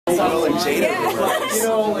Will and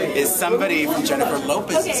Jada is somebody from Jennifer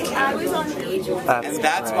Lopez's character. And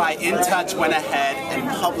that's why In Touch went ahead and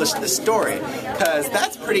published the story, because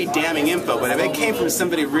that's pretty damning info. But if it came from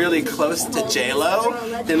somebody really close to J-Lo,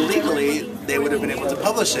 then legally they would have been able to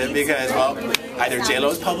publish it, because, well, either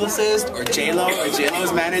J-Lo's publicist or J-Lo or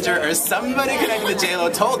J-Lo's manager or somebody connected to J-Lo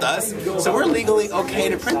told us, so we're legally okay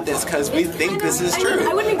to print this because we think this is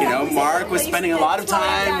true. You know, Mark was spending a lot of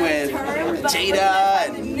time with Jada,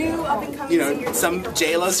 and, you know, some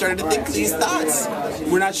J-Lo started to think these thoughts.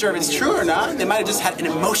 We're not sure if it's true or not. They might have just had an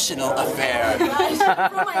emotional affair. But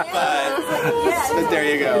there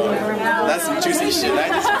you go. That's some juicy shit. I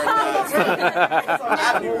just heard that.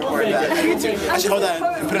 I didn't record that. I need to. I should hold that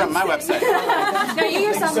and put it on my website. Now, you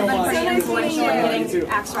yourself have been pretty influential in getting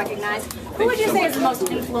acts recognized. Who would you say is the most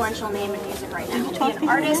influential name in music right now? Be an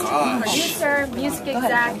artist, producer, music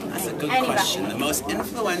exec, That's a good question. The most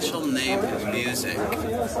influential name in music.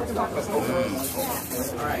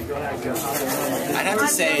 I'd have to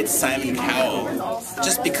say it's Simon Cowell,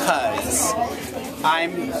 just because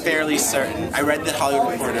I'm fairly certain, I read the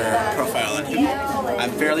Hollywood Reporter profile on him,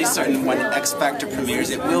 I'm fairly certain when X Factor premieres,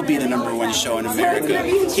 it will be the #1 show in America.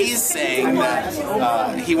 He's saying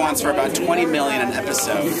that he wants for about 20 million an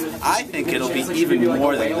episode. I think it'll be even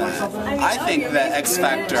more than that. I think that X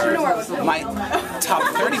Factor might top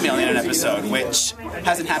 30 million an episode, which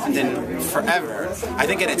hasn't happened in forever. I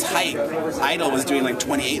think at its height, Idol was doing like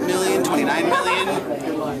 28 million, 29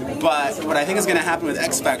 million. But what I think is going to happen with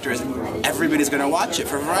X Factor is everybody's going to watch it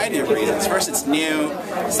for a variety of reasons. First, it's new.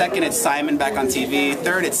 Second, it's Simon back on TV.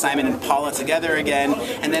 Third, it's Simon and Paula together again.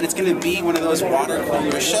 And then it's going to be one of those water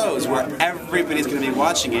cooler shows where everybody's going to be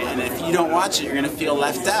watching it. And if you don't watch it, you're going to feel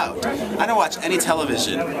left out. I don't watch any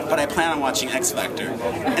television, but I plan on watching X Factor.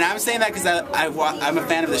 And I'm saying that because I'm a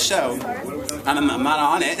fan of the show. I'm not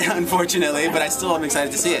on it, unfortunately, but I still am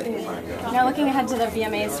excited to see it. Now, looking ahead to the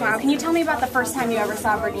VMAs tomorrow, can you tell me about the first time you ever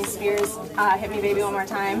saw Britney Spears Hit Me Baby One More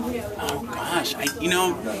Time? Oh gosh, you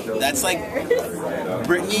know, that's like,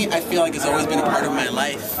 Britney, I feel like has always been a part of my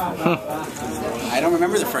life. I don't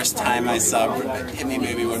remember the first time I saw Hit Me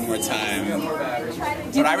Baby One More Time.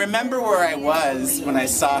 But I remember where I was when I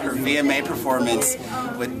saw her VMA performance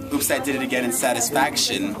with Oops, I Did It Again in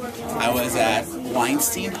Satisfaction. I was at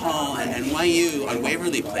Weinstein Hall at NYU on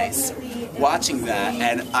Waverly Place, watching that,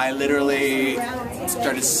 and I literally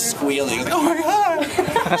started squealing. Like, oh my god!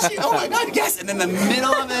 Oh my god, yes! And in the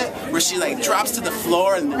middle of it, where she like drops to the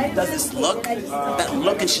floor and does this look, and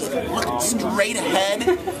she's like looking straight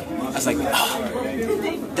ahead. I was like, oh,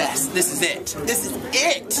 this is it. This is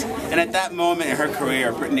it! And at that moment in her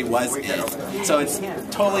career, Britney was it. So it's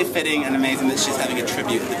totally fitting and amazing that she's having a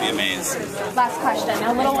tribute at the VMAs. Last question.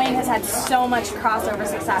 Now, Lil Wayne has had so much crossover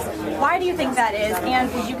success. Why do you think that is, and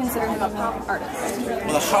would you consider him a pop artist?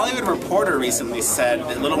 Well, the Hollywood Reporter recently said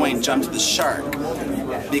that Lil Wayne jumped the shark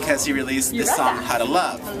because he released this song, How to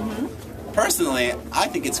Love. Personally, I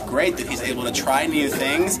think it's great that he's able to try new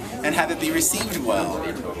things and have it be received well.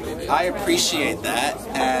 I appreciate that,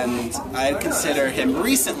 and I consider him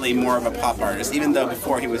recently more of a pop artist, even though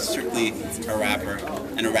before he was strictly a rapper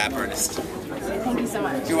and a rap artist. Thank you so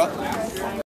much. You're welcome.